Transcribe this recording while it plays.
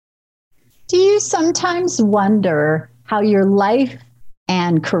Do you sometimes wonder how your life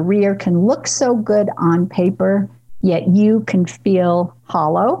and career can look so good on paper, yet you can feel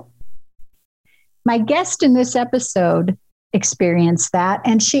hollow? My guest in this episode experienced that,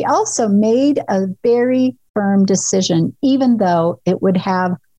 and she also made a very firm decision, even though it would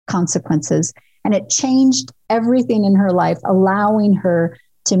have consequences. And it changed everything in her life, allowing her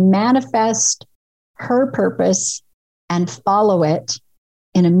to manifest her purpose and follow it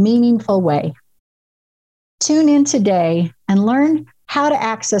in a meaningful way. Tune in today and learn how to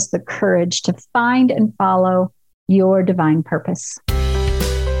access the courage to find and follow your divine purpose.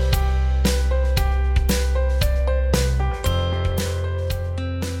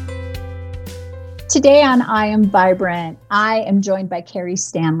 Today on I Am Vibrant, I am joined by Carrie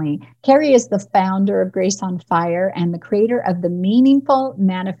Stanley. Carrie is the founder of Grace on Fire and the creator of the Meaningful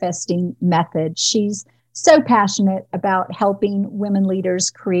Manifesting Method. She's so passionate about helping women leaders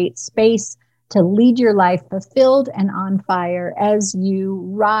create space to lead your life fulfilled and on fire as you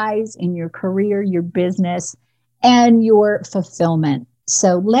rise in your career, your business, and your fulfillment.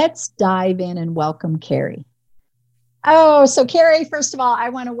 So let's dive in and welcome Carrie. Oh, so Carrie, first of all, I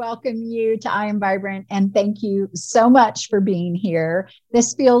want to welcome you to I Am Vibrant and thank you so much for being here.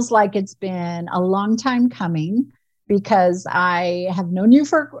 This feels like it's been a long time coming because I have known you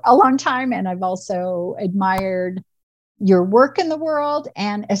for a long time and I've also admired your work in the world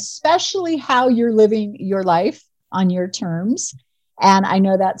and especially how you're living your life on your terms. And I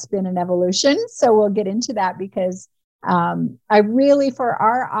know that's been an evolution. So we'll get into that because I really, for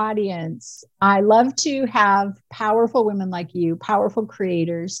our audience, I love to have powerful women like you, powerful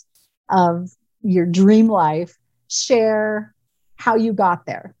creators of your dream life, share how you got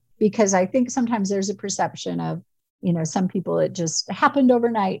there. Because I think sometimes there's a perception of, some people, it just happened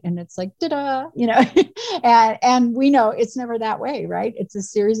overnight and it's like, ta-da, and we know it's never that way, right? It's a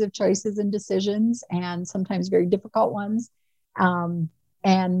series of choices and decisions and sometimes very difficult ones. And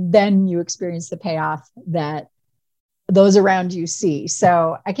then you experience the payoff that those around you see.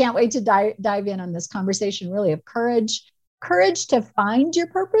 So I can't wait to dive in on this conversation really of courage to find your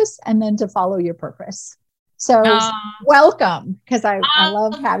purpose and then to follow your purpose. So welcome, because I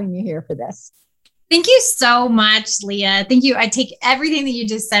love having you here for this. Thank you so much, Leah. Thank you. I take everything that you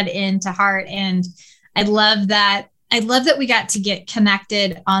just said into heart. And I love that. I love that we got to get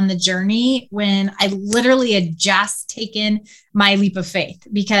connected on the journey when I literally had just taken my leap of faith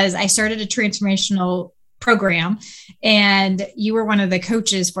because I started a transformational program and you were one of the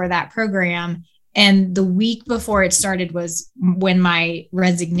coaches for that program. And the week before it started was when my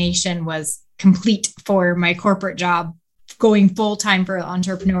resignation was complete for my corporate job, going full-time for an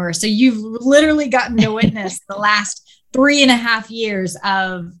entrepreneur. So you've literally gotten to witness the last 3.5 years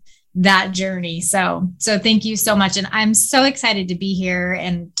of that journey. So thank you so much. And I'm so excited to be here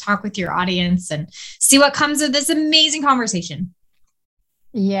and talk with your audience and see what comes of this amazing conversation.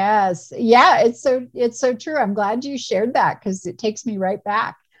 Yes. Yeah. It's so true. I'm glad you shared that because it takes me right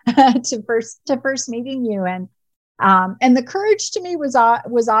back to first meeting you. And the courage to me was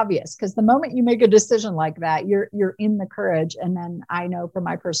obvious because the moment you make a decision like that, you're in the courage. And then I know from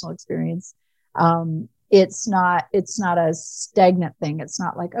my personal experience, it's not a stagnant thing. It's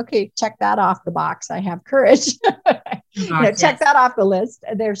not like, okay, check that off the box. I have courage. Check that off the list.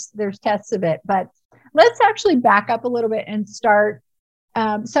 There's tests of it, but let's actually back up a little bit and start.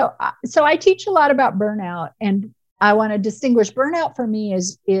 So I teach a lot about burnout, and I want to distinguish burnout for me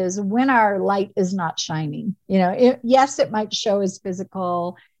is when our light is not shining. Yes, it might show as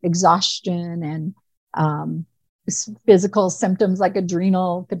physical exhaustion and physical symptoms like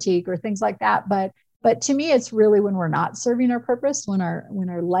adrenal fatigue or things like that. But to me, it's really when we're not serving our purpose, when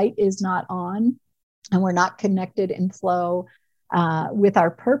our light is not on, and we're not connected in flow with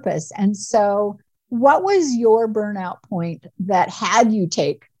our purpose. And so, what was your burnout point that had you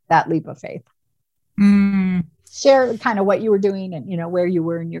take that leap of faith? Share kind of what you were doing and, where you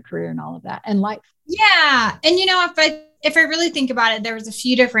were in your career and all of that and life. Yeah. And, if I really think about it, there was a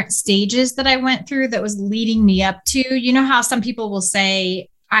few different stages that I went through that was leading me up to, how some people will say,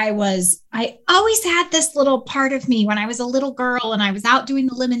 I always had this little part of me when I was a little girl and I was out doing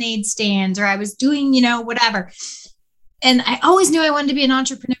the lemonade stands or I was doing, whatever. And I always knew I wanted to be an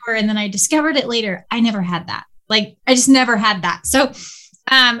entrepreneur. And then I discovered it later. I never had that. I just never had that. So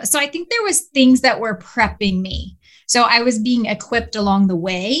I think there was things that were prepping me. So I was being equipped along the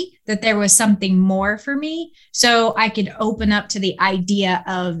way that there was something more for me so I could open up to the idea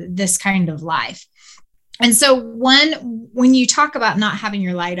of this kind of life. And so when you talk about not having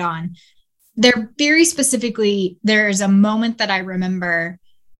your light on, there's a moment that I remember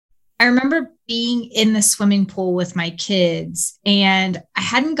being in the swimming pool with my kids, and I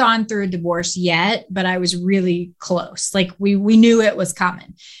hadn't gone through a divorce yet, but I was really close. Like we knew it was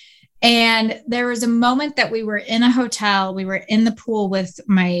coming. And there was a moment that we were in a hotel. We were in the pool with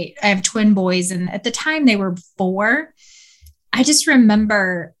I have twin boys, and at the time they were 4. I just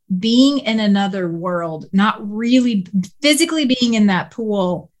remember being in another world, not really physically being in that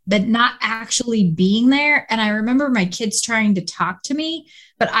pool, but not actually being there. And I remember my kids trying to talk to me,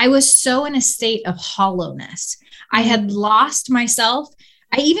 but I was so in a state of hollowness. I had lost myself.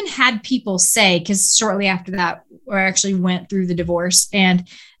 I even had people say, because shortly after that, I actually went through the divorce, and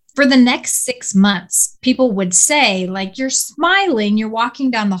for the next 6 months, people would say, like, you're smiling, you're walking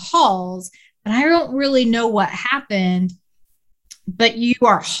down the halls, but I don't really know what happened, but you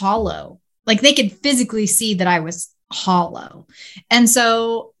are hollow. Like they could physically see that I was hollow. And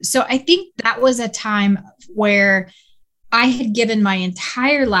so I think that was a time where I had given my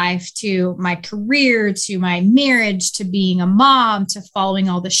entire life to my career, to my marriage, to being a mom, to following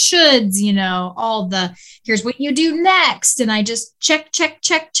all the shoulds, all the, here's what you do next. And I just check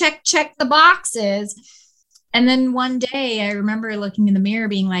the boxes. And then one day I remember looking in the mirror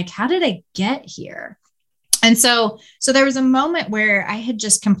being like, how did I get here? And so there was a moment where I had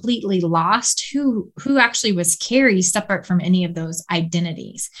just completely lost who actually was Carrie, separate from any of those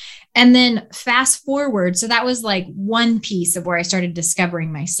identities. And then fast forward. So that was like one piece of where I started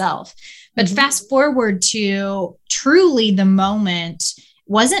discovering myself. But fast forward to truly the moment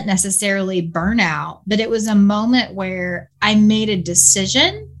wasn't necessarily burnout, but it was a moment where I made a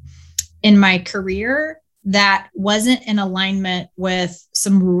decision in my career that wasn't in alignment with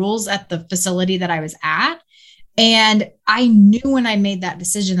some rules at the facility that I was at. And I knew when I made that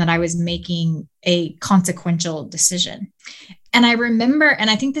decision that I was making a consequential decision. And I remember, and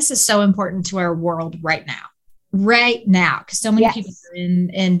I think this is so important to our world right now, because so many people are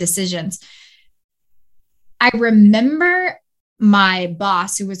in decisions. I remember my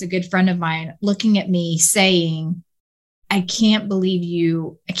boss, who was a good friend of mine, looking at me saying, I can't believe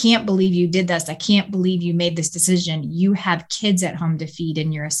you did this. I can't believe you made this decision. You have kids at home to feed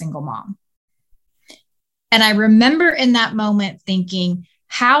and you're a single mom. And I remember in that moment thinking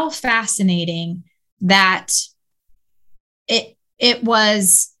how fascinating that it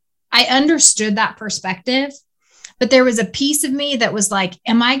was. I understood that perspective, but there was a piece of me that was like,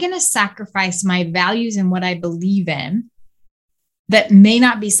 am I going to sacrifice my values and what I believe in that may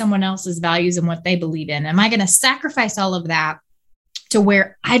not be someone else's values and what they believe in? Am I going to sacrifice all of that to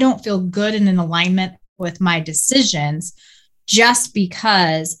where I don't feel good and in alignment with my decisions just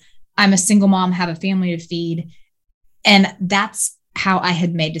because I'm a single mom, have a family to feed? And that's how I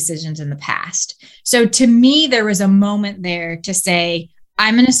had made decisions in the past. So to me, there was a moment there to say,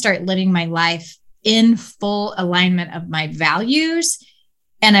 I'm going to start living my life in full alignment of my values.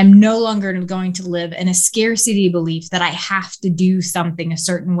 And I'm no longer going to live in a scarcity belief that I have to do something a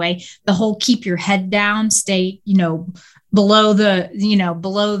certain way. The whole keep your head down, stay, below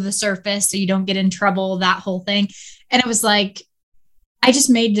the surface so you don't get in trouble, that whole thing. And it was like, I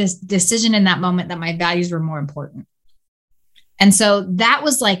just made this decision in that moment that my values were more important. And so that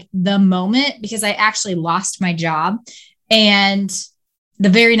was like the moment, because I actually lost my job. And the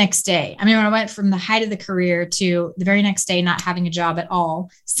very next day, when I went from the height of the career to the very next day, not having a job at all,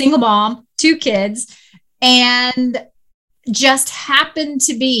 single mom, 2 kids, and just happened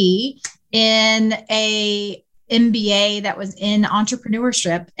to be in a MBA that was in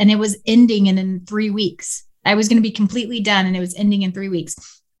entrepreneurship, and it was ending in 3 weeks. I was going to be completely done, and it was ending in 3 weeks.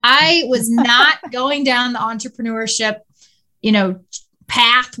 I was not going down the entrepreneurship,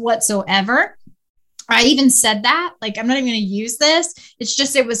 path whatsoever. I even said that, like, I'm not even going to use this. It's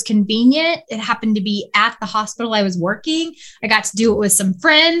just, it was convenient. It happened to be at the hospital I was working. I got to do it with some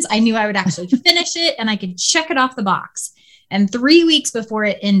friends. I knew I would actually finish it and I could check it off the box. And 3 weeks before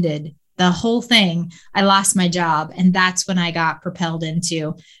it ended, the whole thing, I lost my job. And that's when I got propelled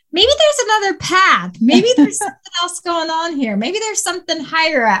into, maybe there's another path. Maybe there's something else going on here. Maybe there's something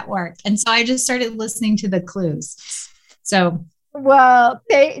higher at work. And so I just started listening to the clues. So, well,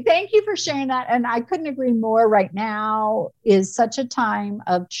 thank you for sharing that. And I couldn't agree more. Right now is such a time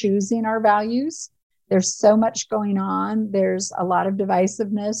of choosing our values. There's so much going on. There's a lot of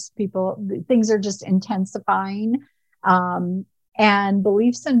divisiveness. Things are just intensifying. And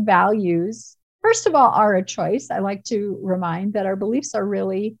beliefs and values, first of all, are a choice. I like to remind that our beliefs are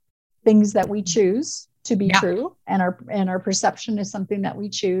really things that we choose to be true. And our perception is something that we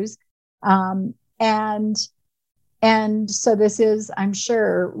choose. And so this is, I'm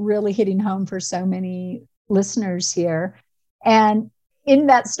sure, really hitting home for so many listeners here. And in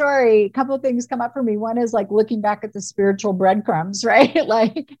that story, a couple of things come up for me. One is like looking back at the spiritual breadcrumbs, right?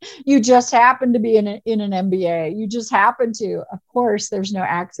 Like you just happen to be in an MBA. You just happen to, of course, there's no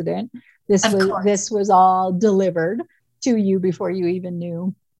accident. This was all delivered to you before you even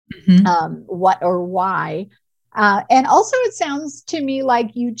knew what or why. And also it sounds to me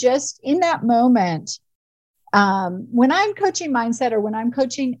like you just, in that moment, when I'm coaching mindset or when I'm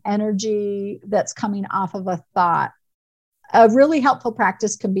coaching energy that's coming off of a thought, a really helpful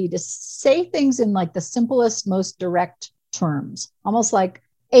practice can be to say things in like the simplest, most direct terms, almost like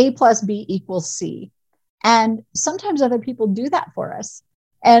A plus B equals C. And sometimes other people do that for us.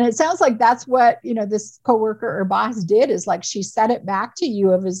 And it sounds like that's what, this coworker or boss did, is like she said it back to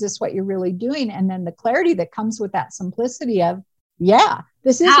you of, is this what you're really doing? And then the clarity that comes with that simplicity of, yeah,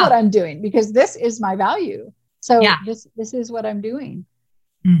 this is what I'm doing because this is my value. So this is what I'm doing.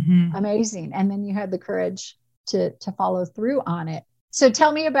 Amazing. And then you had the courage to follow through on it. So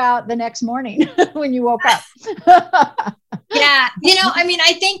tell me about the next morning when you woke up.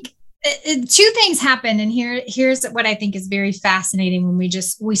 I think two things happen. And here's what I think is very fascinating when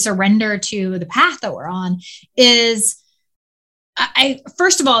we surrender to the path that we're on is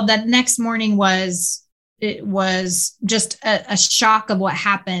first of all, that next morning was just a shock of what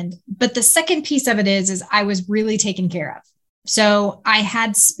happened. But the second piece of it is I was really taken care of. So I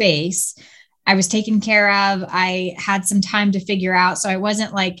had space. I was taken care of. I had some time to figure out. So I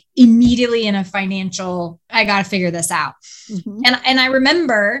wasn't like immediately in a financial, I got to figure this out. And I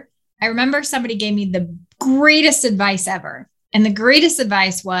remember somebody gave me the greatest advice ever. And the greatest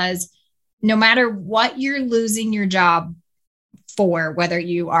advice was, no matter what you're losing your job for, whether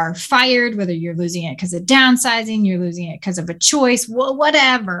you are fired, whether you're losing it because of downsizing, you're losing it because of a choice,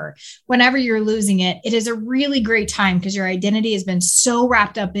 whatever, whenever you're losing it, it is a really great time because your identity has been so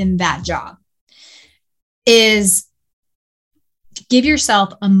wrapped up in that job. Is give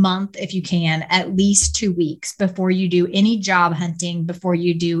yourself a month, if you can, at least 2 weeks before you do any job hunting, before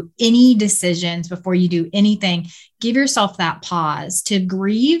you do any decisions, before you do anything. Give yourself that pause to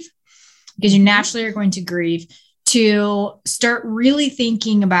grieve, because you naturally are going to grieve, to start really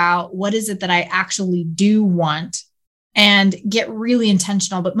thinking about what is it that I actually do want and get really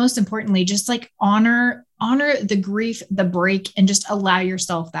intentional. But most importantly, just like honor the grief, the break, and just allow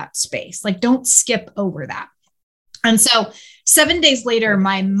yourself that space. Like, don't skip over that. And so 7 days later,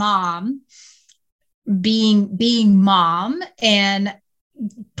 my mom, being mom and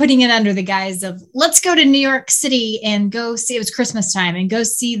putting it under the guise of, let's go to New York City and go see, it was Christmas time, and go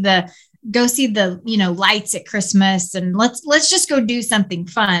see the lights at Christmas, and let's just go do something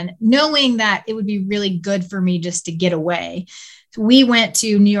fun, knowing that it would be really good for me just to get away. We went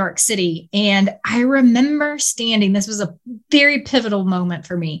to New York City, and I remember standing, this was a very pivotal moment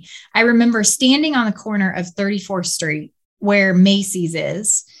for me. I remember standing on the corner of 34th Street where Macy's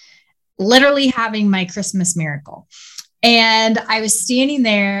is, literally having my Christmas miracle. And I was standing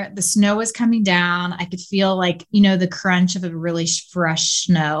there, the snow was coming down. I could feel like, the crunch of a really fresh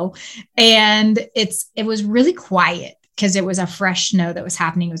snow. And it was really quiet because it was a fresh snow that was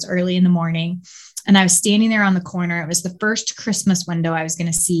happening. It was early in the morning. And I was standing there on the corner. It was the first Christmas window I was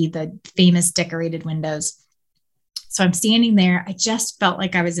going to see, the famous decorated windows. So I'm standing there. I just felt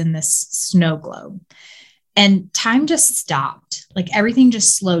like I was in this snow globe. And time just stopped. Like, everything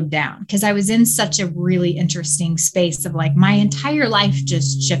just slowed down because I was in such a really interesting space of like, my entire life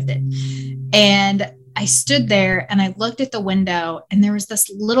just shifted. And I stood there and I looked at the window, and there was this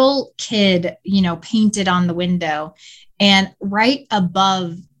little kid, painted on the window. And right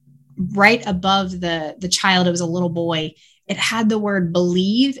above the child, it was a little boy. It had the word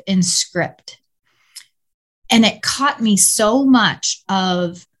believe in script. And it caught me so much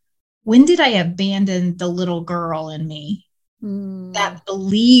of, when did I abandon the little girl in me that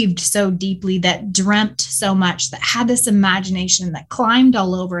believed so deeply, that dreamt so much, that had this imagination, that climbed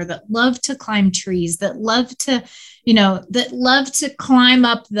all over, that loved to climb trees, that loved to climb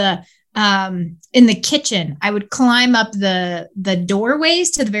up in the kitchen. I would climb up the doorways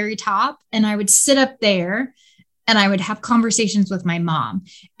to the very top, and I would sit up there and I would have conversations with my mom.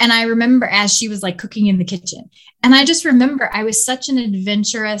 And I remember as she was like cooking in the kitchen, and I just remember I was such an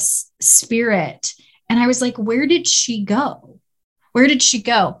adventurous spirit. And I was like, where did she go? Where did she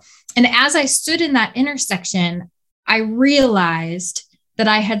go? And as I stood in that intersection, I realized that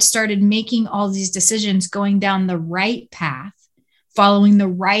I had started making all these decisions, going down the right path, following the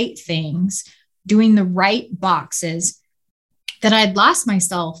right things, doing the right boxes, that I'd lost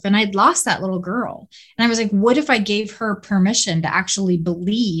myself and I'd lost that little girl. And I was like, what if I gave her permission to actually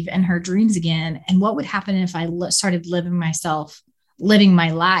believe in her dreams again? And what would happen if I started living my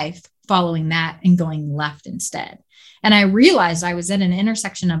life following that and going left instead. And I realized I was at an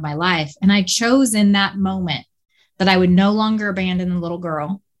intersection of my life, and I chose in that moment that I would no longer abandon the little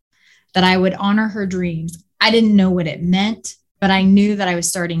girl, that I would honor her dreams. I didn't know what it meant, but I knew that I was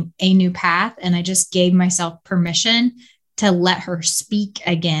starting a new path, and I just gave myself permission to let her speak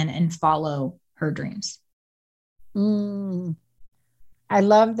again and follow her dreams. I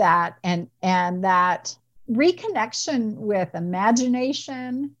love that. And that reconnection with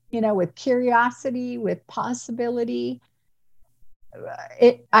imagination, with curiosity, with possibility.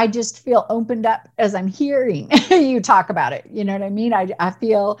 I just feel opened up as I'm hearing you talk about it. You know what I mean? I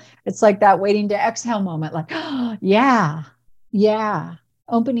feel it's like that waiting to exhale moment, like, oh, yeah,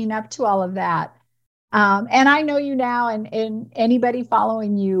 opening up to all of that. And I know you now, and anybody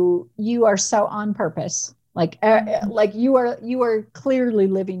following you, you are so on purpose. Like you are clearly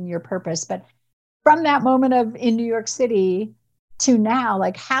living your purpose. But from that moment in New York City to now,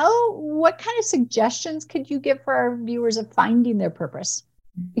 like what kind of suggestions could you give for our viewers of finding their purpose?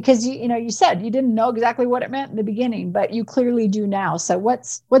 Because you said you didn't know exactly what it meant in the beginning, but you clearly do now. So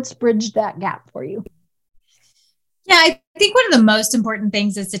what's bridged that gap for you? Yeah, I think one of the most important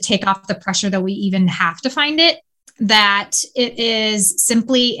things is to take off the pressure that we even have to find it, that it is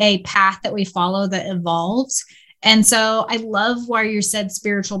simply a path that we follow that evolves. And so I love where you said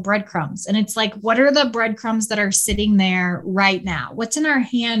spiritual breadcrumbs. And it's like, what are the breadcrumbs that are sitting there right now? What's in our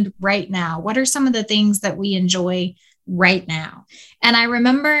hand right now? What are some of the things that we enjoy right now? And I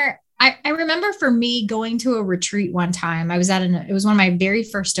remember for me going to a retreat one time. I was it was one of my very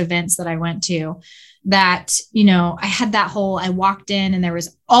first events that I went to, that, I had I walked in and there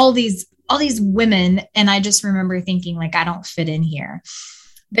was all these women. And I just remember thinking, like, I don't fit in here.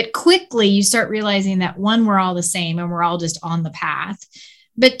 But quickly you start realizing that, one, we're all the same and we're all just on the path.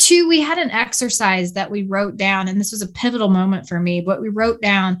 But two, we had an exercise that we wrote down, and this was a pivotal moment for me, but we wrote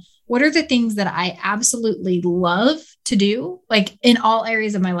down, what are the things that I absolutely love to do, like in all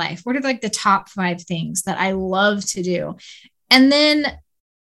areas of my life? What are like the top 5 things that I love to do? And then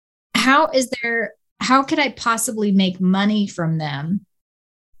how could I possibly make money from them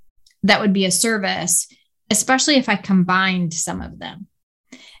that would be a service, especially if I combined some of them?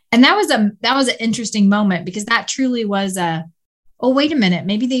 And that was an interesting moment, because that truly was wait a minute,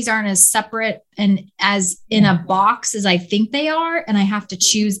 maybe these aren't as separate and as in a box as I think they are, and I have to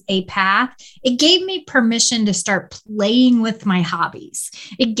choose a path. It gave me permission to start playing with my hobbies.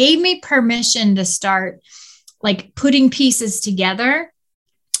 It gave me permission to start like putting pieces together.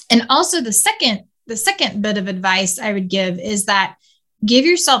 And also the second bit of advice I would give is that give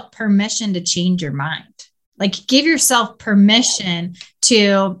yourself permission to change your mind. Like, give yourself permission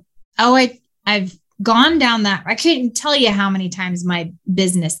to, I've gone down that. I can't tell you how many times my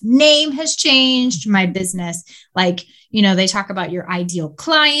business name has changed, my business, like, they talk about your ideal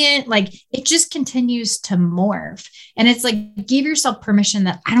client, like it just continues to morph. And it's like, give yourself permission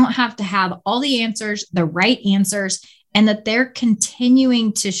that I don't have to have all the answers, the right answers, and that they're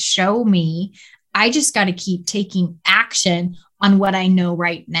continuing to show me. I just got to keep taking action on what I know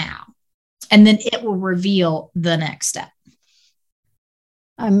right now. And then it will reveal the next step.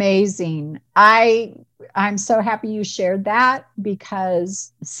 Amazing. I'm so happy you shared that,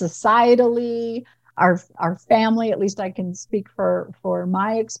 because societally, our family, at least I can speak for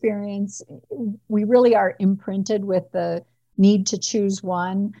my experience, we really are imprinted with the need to choose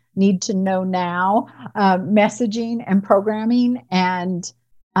one, need to know now, messaging and programming. And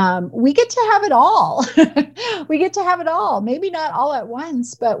we get to have it all. We get to have it all. Maybe not all at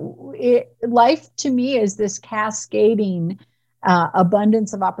once, but life to me is this cascading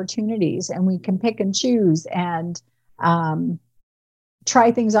abundance of opportunities, and we can pick and choose and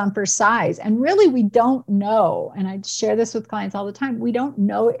try things on for size. And really, we don't know. And I share this with clients all the time. We don't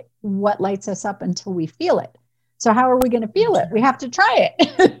know what lights us up until we feel it. So how are we going to feel it? We have to try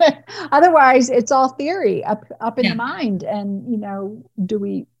it. Otherwise, it's all theory up in the mind. And,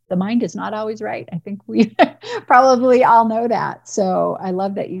 the mind is not always right. I think we probably all know that. So I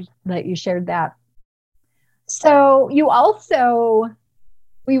love that you shared that. So you also,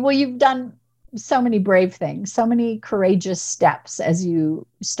 you've done so many brave things, so many courageous steps as you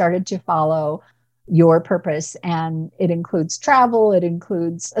started to follow your purpose. And it includes travel. It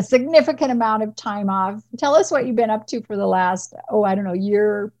includes a significant amount of time off. Tell us what you've been up to for the last,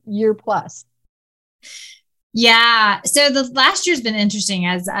 year plus. Yeah. So the last year's been interesting.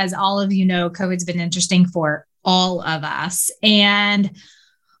 As all of you know, COVID's been interesting for all of us. And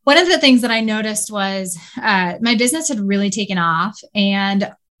one of the things that I noticed was my business had really taken off.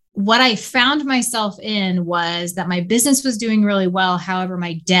 And what I found myself in was that my business was doing really well. However,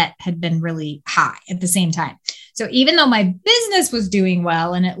 my debt had been really high at the same time. So even though my business was doing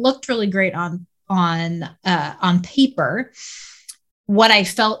well and it looked really great on paper, what I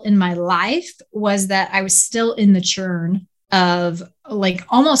felt in my life was that I was still in the churn of like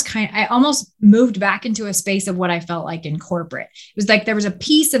I almost moved back into a space of what I felt like in corporate. It was like there was a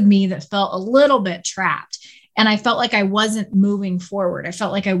piece of me that felt a little bit trapped, and I felt like I wasn't moving forward. I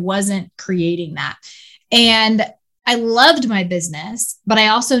felt like I wasn't creating that. And I loved my business, but I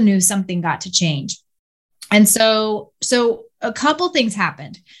also knew something got to change. And so a couple things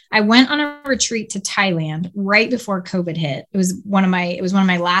happened. I went on a retreat to Thailand right before COVID hit. It was one of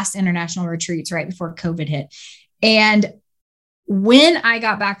my last international retreats right before COVID hit. And when I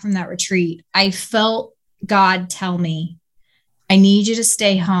got back from that retreat, I felt God tell me, I need you to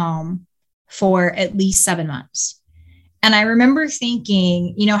stay home for at least 7 months. And I remember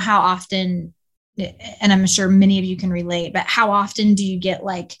thinking, you know, how often, and I'm sure many of you can relate, but how often do you get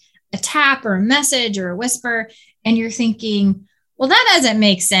like a tap or a message or a whisper, and you're thinking, well, that doesn't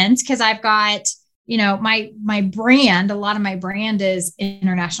make sense because I've got, you know, my brand, a lot of my brand is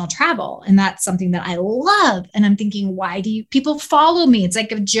international travel. And that's something that I love. And I'm thinking, why do people follow me? It's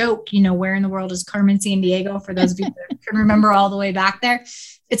like a joke, you know, where in the world is Carmen Sandiego? For those of you that can remember all the way back there,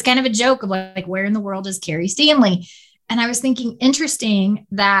 it's kind of a joke of like, where in the world is Carrie Stanley? And I was thinking, interesting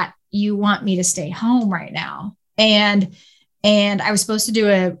that you want me to stay home right now. And I was supposed to do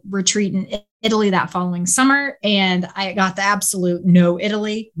a retreat in Italy that following summer. And I got the absolute no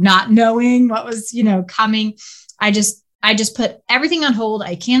Italy, not knowing what was, you know, coming. I just put everything on hold.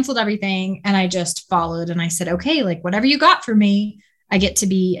 I canceled everything and I just followed. And I said, okay, like whatever you got for me, I get to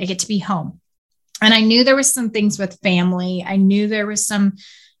be home. And I knew there was some things with family. I knew there was some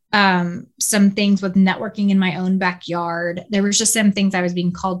things with networking in my own backyard. There was just some things I was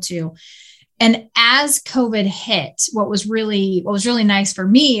being called to. And as COVID hit, what was really nice for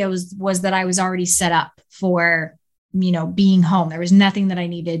me was that I was already set up for, you know, being home. There was nothing that I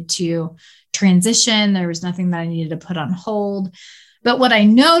needed to transition. There was nothing that I needed to put on hold. But what I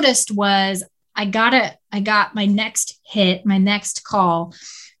noticed was I got my next call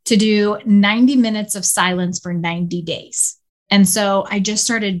to do 90 minutes of silence for 90 days. And so I just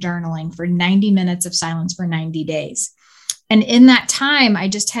started journaling for 90 minutes of silence for 90 days. And in that time, I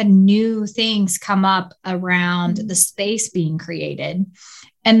just had new things come up around the space being created.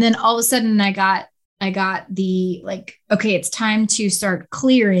 And then all of a sudden I got the like, okay, it's time to start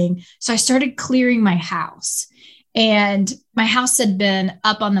clearing. So I started clearing my house, and my house had been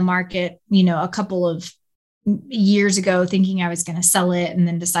up on the market, you know, a couple of years ago, thinking I was going to sell it, and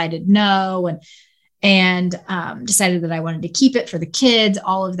then decided no, and decided that I wanted to keep it for the kids,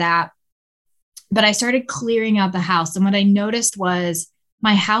 all of that. But I started clearing out the house. And what I noticed was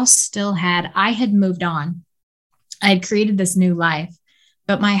my house I had moved on. I had created this new life,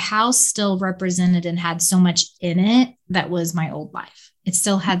 but my house still represented and had so much in it that was my old life. It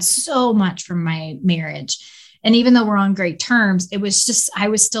still had so much from my marriage. And even though we're on great terms, it was just, I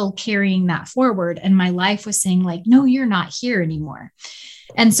was still carrying that forward. And my life was saying like, no, you're not here anymore.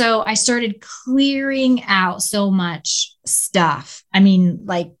 And so I started clearing out so much stuff. I mean,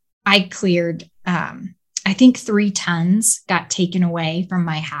 like I cleared, I think 3 tons got taken away from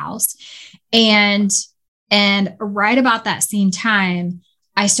my house. And right about that same time,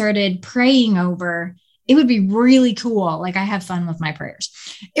 I started praying over, it would be really cool. Like I have fun with my prayers.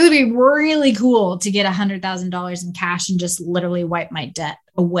 It would be really cool to get $100,000 in cash and just literally wipe my debt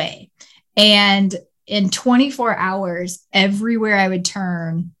away. And in 24 hours, everywhere I would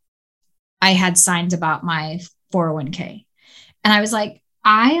turn, I had signs about my 401k. And I was like,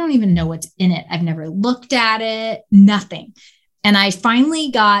 I don't even know what's in it. I've never looked at it, nothing. And I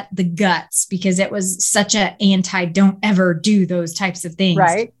finally got the guts, because it was such a don't ever do those types of things.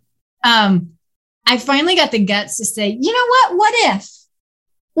 Right. I finally got the guts to say, you know what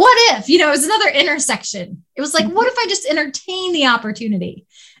if, you know, it was another intersection. It was like, what if I just entertain the opportunity?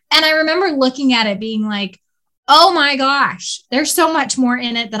 And I remember looking at it being like, oh my gosh, there's so much more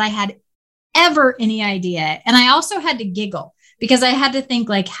in it than I had ever any idea. And I also had to giggle, because I had to think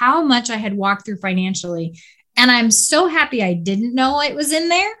like how much I had walked through financially. And I'm so happy I didn't know it was in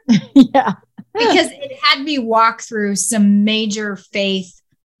there. Yeah. Because it had me walk through some major faith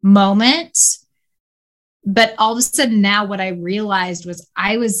moments. But all of a sudden now what I realized was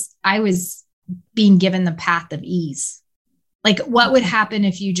I was being given the path of ease. Like what would happen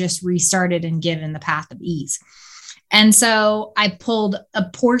if you just restarted and given the path of ease? And so I pulled a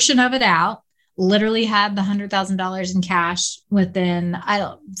portion of it out, literally had the $100,000 in cash within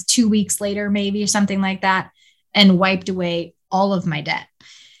 2 weeks later, maybe, or something like that, and wiped away all of my debt.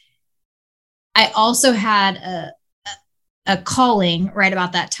 I also had a calling right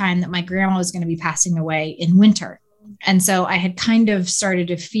about that time that my grandma was going to be passing away in winter. And so I had kind of started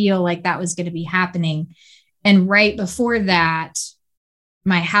to feel like that was going to be happening. And right before that,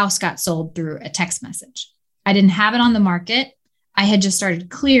 my house got sold through a text message. I didn't have it on the market. I had just started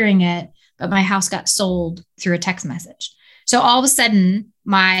clearing it, but my house got sold through a text message. So all of a sudden,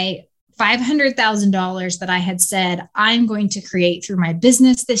 my $500,000 that I had said, I'm going to create through my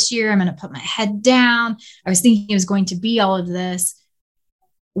business this year, I'm going to put my head down. I was thinking it was going to be all of this.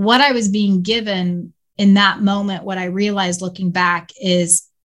 What I was being given in that moment, what I realized looking back is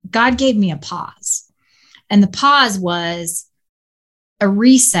God gave me a pause. And the pause was a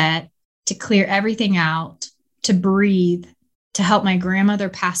reset to clear everything out, to breathe, to help my grandmother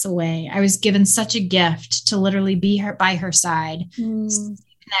pass away. I was given such a gift to literally be by her side,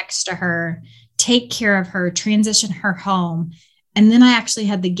 next to her, take care of her, transition her home. And then I actually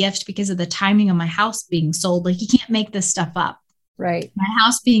had the gift because of the timing of my house being sold. Like, you can't make this stuff up. Right. My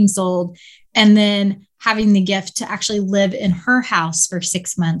house being sold, and then having the gift to actually live in her house for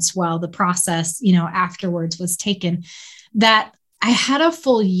 6 months while the process, afterwards was taken, that I had a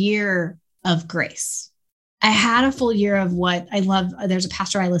full year of grace. I had a full year of what I love. There's a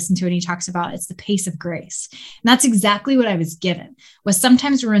pastor I listen to, and he talks about it's the pace of grace. And that's exactly what I was given. Was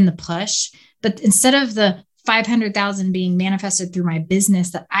sometimes we're in the push, but instead of the 500,000 being manifested through my business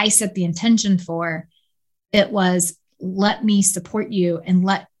that I set the intention for, it was, let me support you and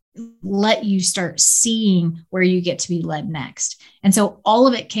let you start seeing where you get to be led next. And so all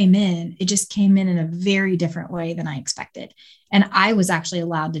of it came in. It just came in a very different way than I expected. And I was actually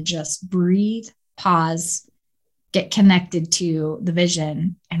allowed to just breathe, pause, get connected to the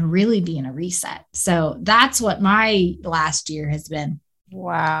vision, and really be in a reset. So that's what my last year has been.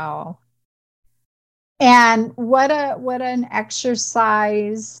 Wow. And what an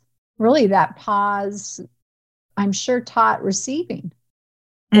exercise, really, that pause, I'm sure, taught receiving,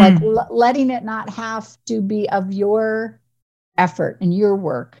 like letting it not have to be of your effort and your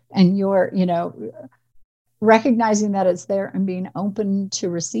work and your, recognizing that it's there and being open to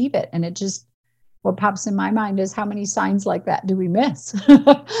receive it. And it just, what pops in my mind is, how many signs like that do we miss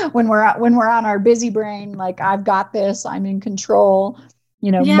when we're on our busy brain, like, I've got this, I'm in control,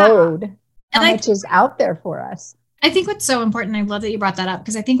 mode. How much is out there for us? I think what's so important, I love that you brought that up,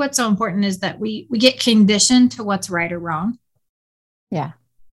 because I think what's so important is that we get conditioned to what's right or wrong. Yeah.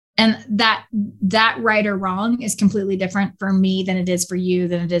 And that right or wrong is completely different for me than it is for you,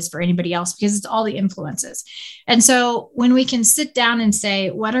 than it is for anybody else, because it's all the influences. And so when we can sit down and say,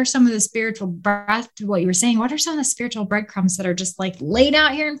 what are some of the spiritual what you were saying, what are some of the spiritual breadcrumbs that are just like laid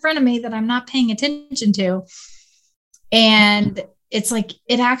out here in front of me that I'm not paying attention to? And it's like,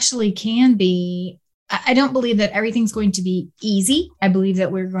 it actually can be, I don't believe that everything's going to be easy. I believe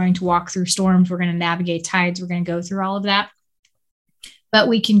that we're going to walk through storms. We're going to navigate tides. We're going to go through all of that. But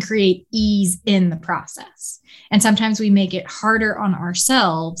we can create ease in the process. And sometimes we make it harder on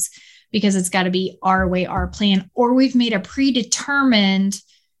ourselves because it's got to be our way, our plan, or we've made a predetermined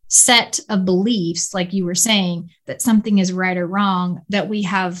set of beliefs, like you were saying, that something is right or wrong, that we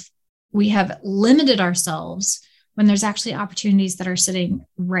have limited ourselves when there's actually opportunities that are sitting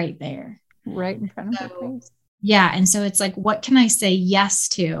right there. Right in front of our face. Yeah. And so it's like, what can I say yes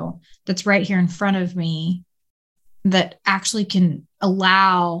to that's right here in front of me that actually can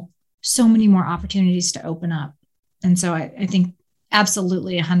allow so many more opportunities to open up? And so I think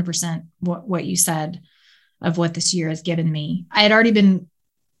absolutely 100% what you said of what this year has given me. I had already been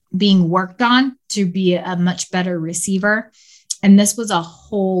being worked on to be a much better receiver. And this was a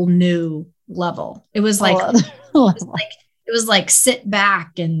whole new level. It was like, it was like sit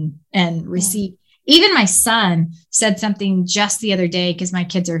back and receive. Even my son said something just the other day, because my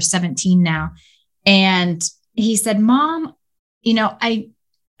kids are 17 now. And he said, Mom,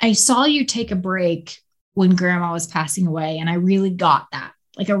 I saw you take a break when Grandma was passing away. And I really got that.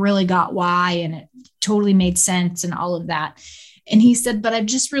 Like, I really got why. And it totally made sense and all of that. And he said, but I've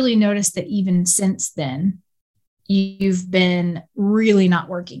just really noticed that even since then, you've been really not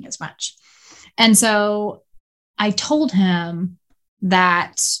working as much. And so I told him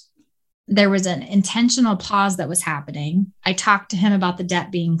that there was an intentional pause that was happening. I talked to him about the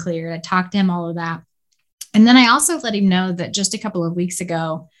debt being cleared. I talked to him all of that. And then I also let him know that just a couple of weeks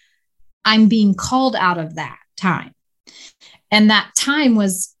ago, I'm being called out of that time. And that time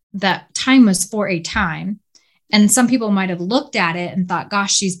was for a time. And some people might have looked at it and thought,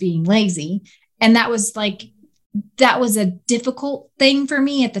 gosh, she's being lazy. And that was a difficult thing for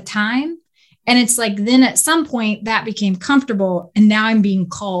me at the time. And it's like, then at some point that became comfortable, and now I'm being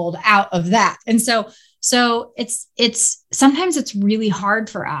called out of that. And so it's sometimes it's really hard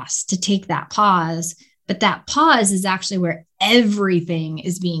for us to take that pause But that pause is actually where everything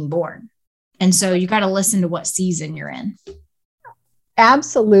is being born. And so you got to listen to what season you're in.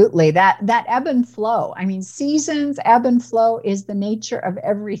 Absolutely. That ebb and flow. I mean, seasons, ebb and flow is the nature of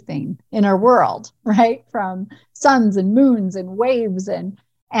everything in our world, right? From suns and moons and waves, and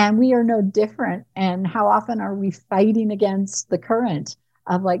we are no different. And how often are we fighting against the current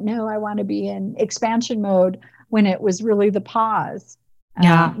of like, no, I want to be in expansion mode when it was really the pause.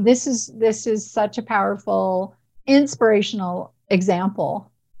 Yeah. This is such a powerful, inspirational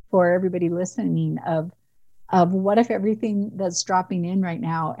example for everybody listening of what if everything that's dropping in right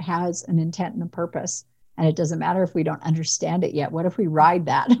now has an intent and a purpose, and it doesn't matter if we don't understand it yet. What if we ride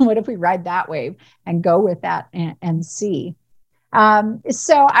that? What if we ride that wave and go with that and see? So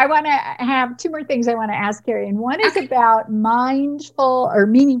I want to have two more things I want to ask Carrie, and one is about meaningful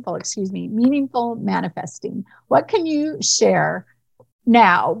manifesting. What can you share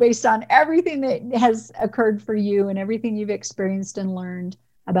now based on everything that has occurred for you and everything you've experienced and learned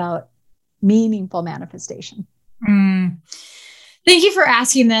about meaningful manifestation? Thank you for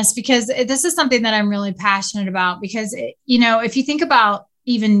asking this, because this is something that I'm really passionate about. Because, if you think about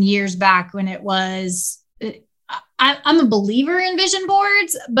even years back when it was, I'm a believer in vision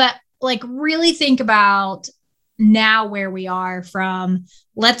boards, but like really think about now where we are from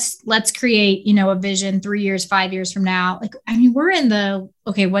let's create, a vision 3 years, 5 years from now. Like, I mean, we're in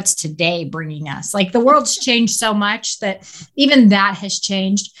what's today bringing us? Like the world's changed so much that even that has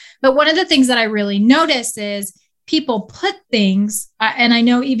changed. But one of the things that I really notice is people put things, and I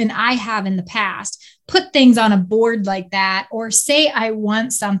know even I have in the past, put things on a board like that, or say, I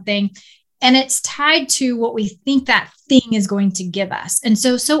want something, and it's tied to what we think that thing is going to give us. And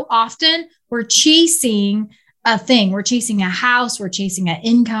so often we're chasing a thing. We're chasing a house. We're chasing an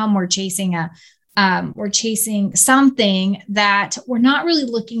income. We're chasing something that we're not really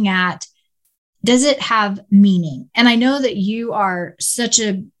looking at. Does it have meaning? And I know that you are such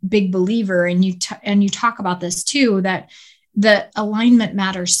a big believer, and you talk about this too, that the alignment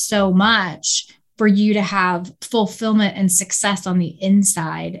matters so much for you to have fulfillment and success on the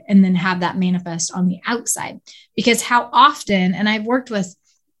inside, and then have that manifest on the outside. Because how often, and I've worked with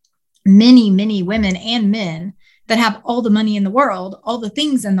many, many women and men that have all the money in the world, all the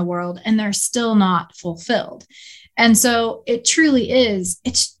things in the world, and they're still not fulfilled. And so it truly is,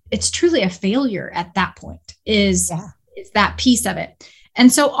 it's truly a failure at that point, is that piece of it.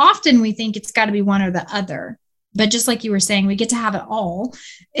 And so often we think it's got to be one or the other, but just like you were saying, we get to have it all.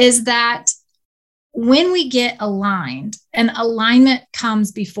 Is that when we get aligned, and alignment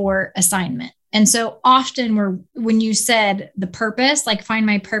comes before assignment. And so often when you said the purpose, like find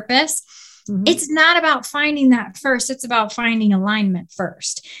my purpose, it's not about finding that first. It's about finding alignment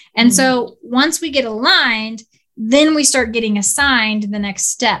first. And so once we get aligned, then we start getting assigned the next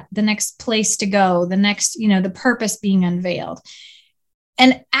step, the next place to go, the next, the purpose being unveiled.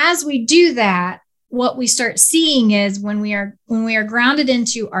 And as we do that, what we start seeing is when we are grounded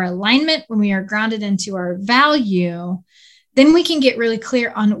into our alignment, when we are grounded into our value, then we can get really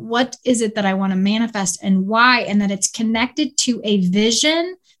clear on what is it that I want to manifest and why, and that it's connected to a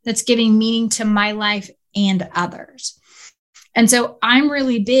vision that's giving meaning to my life and others. And so I'm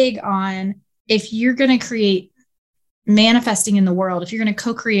really big on, if you're going to create manifesting in the world, if you're going to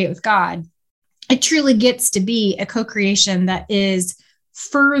co-create with God, it truly gets to be a co-creation that is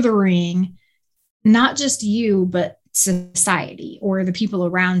furthering not just you, but society or the people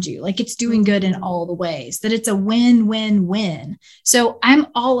around you. Like it's doing good in all the ways, that it's a win-win-win. So I'm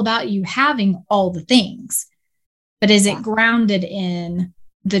all about you having all the things, but is it grounded in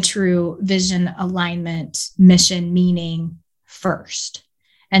the true vision, alignment, mission, meaning first?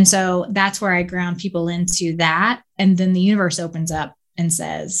 And so that's where I ground people into that. And then the universe opens up and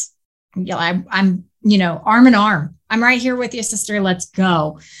says, I'm arm in arm. I'm right here with you, sister. Let's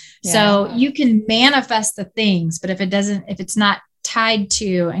go. Yeah. So you can manifest the things, but if it's not tied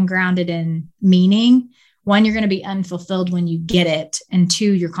to and grounded in meaning, one, you're going to be unfulfilled when you get it. And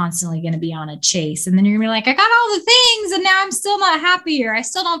two, you're constantly going to be on a chase. And then you're going to be like, I got all the things and now I'm still not happy, or I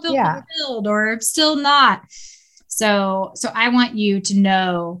still don't feel fulfilled, or I'm still not. So I want you to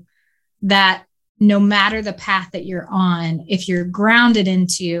know that no matter the path that you're on, if you're grounded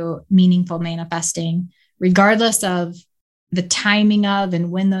into meaningful manifesting, regardless of the timing of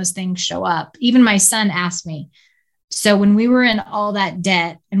and when those things show up. Even my son asked me, so when we were in all that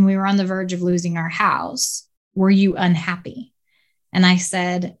debt and we were on the verge of losing our house, were you unhappy? And I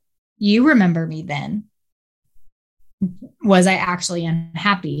said, you remember me then. Was I actually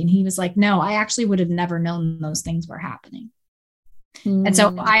unhappy? And he was like, no, I actually would have never known those things were happening. And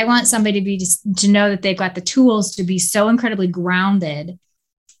so I want somebody to know that they've got the tools to be so incredibly grounded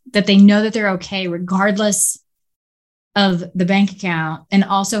that they know that they're okay, regardless of the bank account, and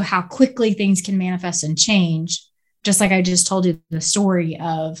also how quickly things can manifest and change. Just like I just told you the story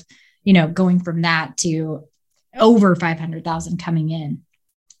of, going from that to over 500,000 coming in.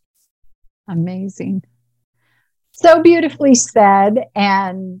 Amazing. So beautifully said.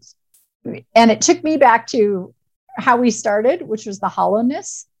 And it took me back to how we started, which was the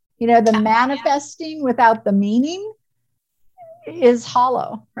hollowness. The manifesting without the meaning is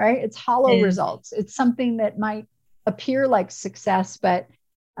hollow, right? It's hollow results. It's something that might appear like success, but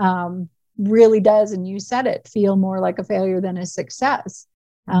really does, and you said it, feel more like a failure than a success.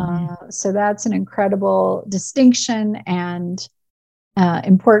 So that's an incredible distinction and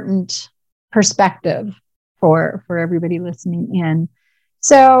important perspective for everybody listening in.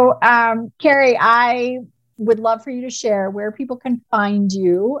 So, Carrie, I would love for you to share where people can find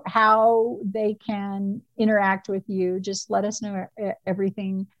you, how they can interact with you. Just let us know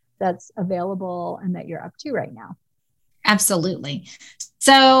everything that's available and that you're up to right now. Absolutely.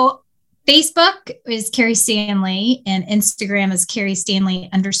 So Facebook is Carrie Stanley and Instagram is Carrie Stanley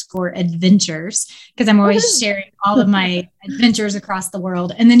 _adventures, because I'm always sharing all of my adventures across the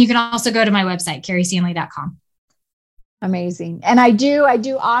world. And then you can also go to my website, carriestanley.com. Amazing. And I do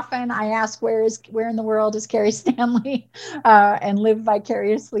often, I ask where in the world is Carrie Stanley, and live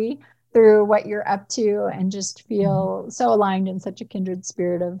vicariously through what you're up to, and just feel so aligned in such a kindred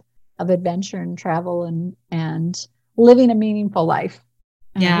spirit of adventure and travel and living a meaningful life.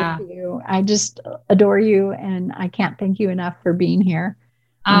 Yeah. I just adore you, and I can't thank you enough for being here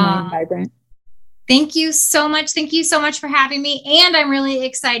on Vibrant. Thank you so much. Thank you so much for having me. And I'm really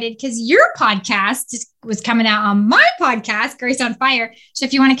excited because your podcast was coming out on my podcast, Grace on Fire. So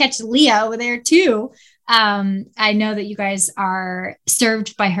if you want to catch Leah over there too, I know that you guys are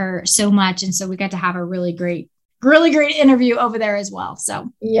served by her so much. And so we got to have a really great interview over there as well.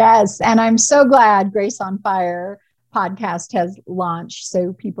 So yes. And I'm so glad Grace on Fire podcast has launched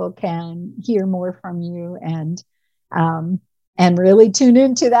so people can hear more from you and really tune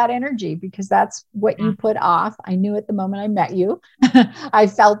into that energy, because that's what you put off. I knew it the moment I met you. I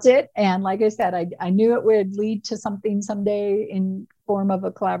felt it. And like I said, I knew it would lead to something someday in form of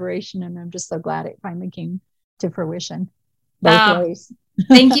a collaboration. And I'm just so glad it finally came to fruition. Both ways.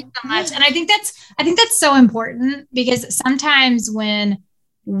 Thank you so much. And I think that's so important, because sometimes when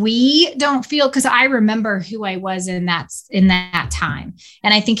we don't feel, because I remember who I was in that time.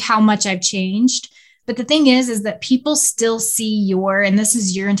 And I think how much I've changed. But the thing is that people still see and this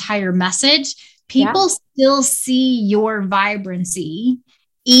is your entire message. People still see your vibrancy,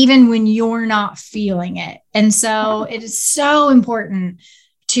 even when you're not feeling it. And so it is so important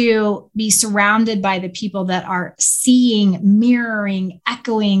to be surrounded by the people that are seeing, mirroring,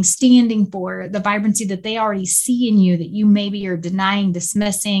 echoing, standing for the vibrancy that they already see in you, that you maybe are denying,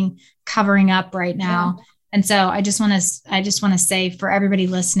 dismissing, covering up right now. Yeah. And so I just want to say for everybody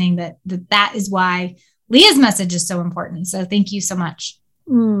listening that is why Leah's message is so important. So thank you so much.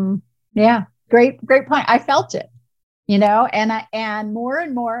 Yeah. Great point. I felt it, and more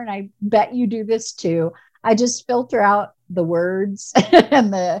and more, and I bet you do this too. I just filter out the words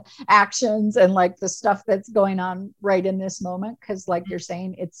and the actions and like the stuff that's going on right in this moment. Cause like you're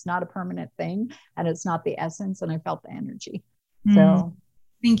saying, it's not a permanent thing and it's not the essence. And I felt the energy. So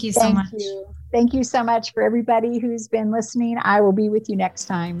thank you so much. Thank you so much for everybody who's been listening. I will be with you next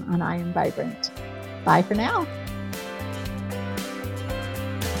time on I Am Vibrant. Bye for now.